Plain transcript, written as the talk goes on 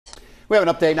We have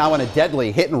an update now on a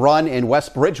deadly hit and run in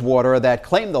West Bridgewater that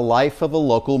claimed the life of a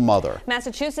local mother.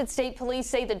 Massachusetts State Police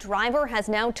say the driver has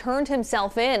now turned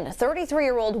himself in.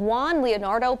 33-year-old Juan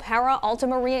Leonardo Parra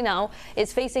Altamirano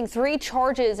is facing 3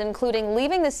 charges, including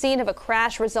leaving the scene of a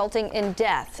crash resulting in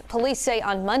death. Police say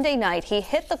on Monday night he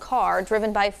hit the car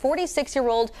driven by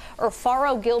 46-year-old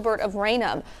Urfaro Gilbert of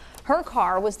Raynham. Her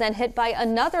car was then hit by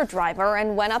another driver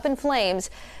and went up in flames.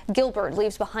 Gilbert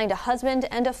leaves behind a husband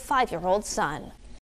and a 5-year-old son.